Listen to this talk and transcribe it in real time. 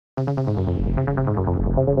Well,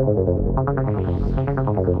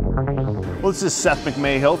 this is Seth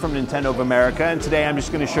McMahill from Nintendo of America, and today I'm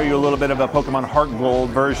just going to show you a little bit of a Pokemon HeartGold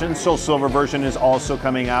version. Soul Silver version is also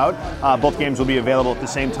coming out. Both games will be available at the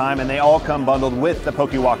same time, and they all come bundled with the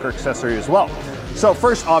Pokewalker accessory as well. So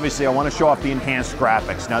first, obviously, I want to show off the enhanced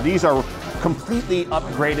graphics. Now, these are completely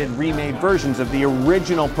upgraded, remade versions of the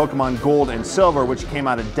original Pokemon Gold and Silver, which came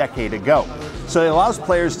out a decade ago. So it allows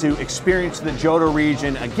players to experience the Johto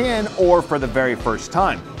region again or for the very first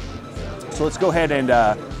time. So let's go ahead and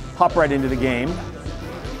hop right into the game.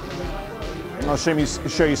 I'll show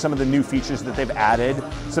you some of the new features that they've added,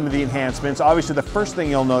 some of the enhancements. Obviously, the first thing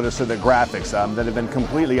you'll notice are the graphics that have been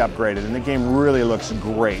completely upgraded, and the game really looks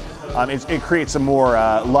great. It creates a more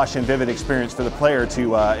lush and vivid experience for the player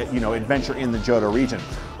to adventure in the Johto region.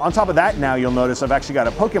 On top of that, now you'll notice I've actually got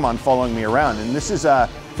a Pokemon following me around, and this is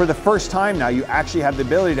for the first time now you actually have the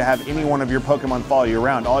ability to have any one of your Pokemon follow you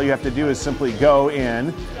around. All you have to do is simply go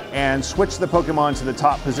in and switch the Pokemon to the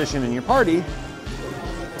top position in your party,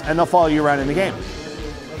 and they'll follow you around in the game.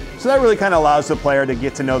 So that really kind of allows the player to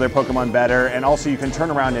get to know their Pokemon better, and also you can turn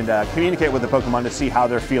around and communicate with the Pokemon to see how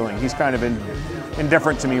they're feeling. He's kind of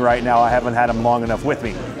indifferent to me right now. I haven't had him long enough with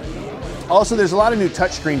me. Also, there's a lot of new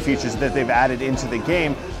touchscreen features that they've added into the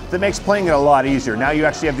game that makes playing it a lot easier. Now you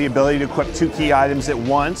actually have the ability to equip 2 key items at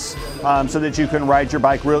once so that you can ride your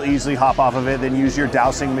bike real easily, hop off of it, then use your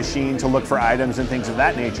dowsing machine to look for items and things of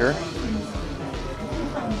that nature.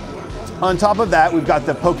 On top of that, we've got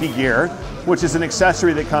the Poke Gear, which is an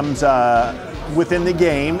accessory that comes within the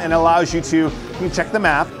game and allows you can check the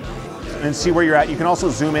map and see where you're at. You can also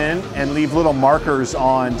zoom in and leave little markers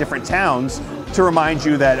on different towns to remind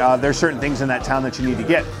you that there's certain things in that town that you need to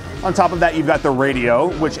get. On top of that, you've got the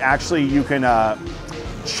radio, which actually you can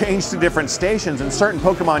change to different stations, and certain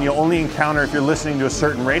Pokemon you'll only encounter if you're listening to a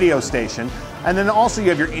certain radio station. And then also you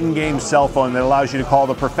have your in-game cell phone that allows you to call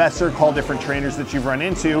the professor, call different trainers that you've run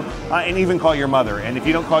into, and even call your mother. And if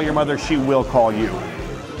you don't call your mother, she will call you,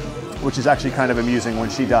 which is actually kind of amusing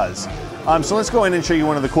when she does. So let's go in and show you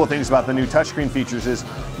one of the cool things about the new touchscreen features is,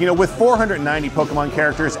 with 490 Pokemon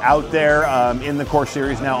characters out there in the core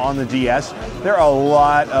series now on the DS, there are a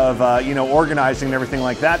lot of, organizing and everything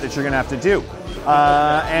like that you're going to have to do.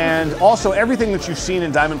 And also everything that you've seen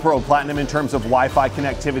in Diamond, Pearl, Platinum in terms of Wi-Fi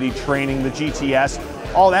connectivity, training, the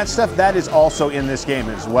GTS, all that stuff, that is also in this game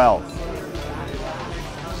as well.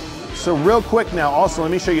 So real quick now, also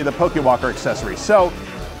let me show you the Pokewalker accessory. So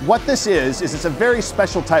what this is it's a very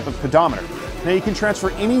special type of pedometer. Now you can transfer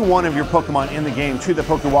any one of your Pokemon in the game to the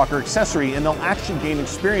Pokewalker accessory, and they'll actually gain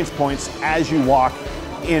experience points as you walk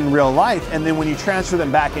in real life, and then when you transfer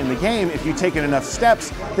them back in the game, if you've taken enough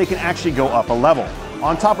steps, they can actually go up a level.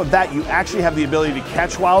 On top of that, you actually have the ability to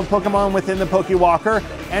catch wild Pokemon within the Pokewalker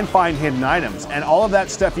and find hidden items, and all of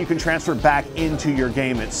that stuff you can transfer back into your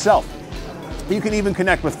game itself. You can even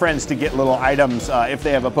connect with friends to get little items if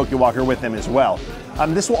they have a Pokewalker with them as well.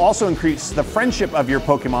 This will also increase the friendship of your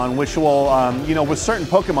Pokemon, which will, with certain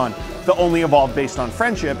Pokemon, they'll only evolve based on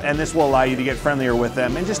friendship, and this will allow you to get friendlier with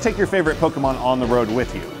them and just take your favorite Pokemon on the road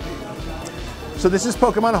with you. So this is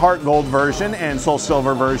Pokemon HeartGold version and Soul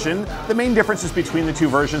Silver version. The main differences between the two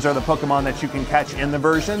versions are the Pokemon that you can catch in the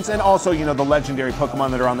versions, and also, the legendary Pokemon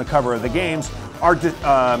that are on the cover of the games are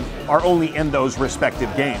only in those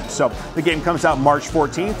respective games. So the game comes out March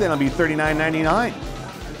 14th, and it'll be $39.99.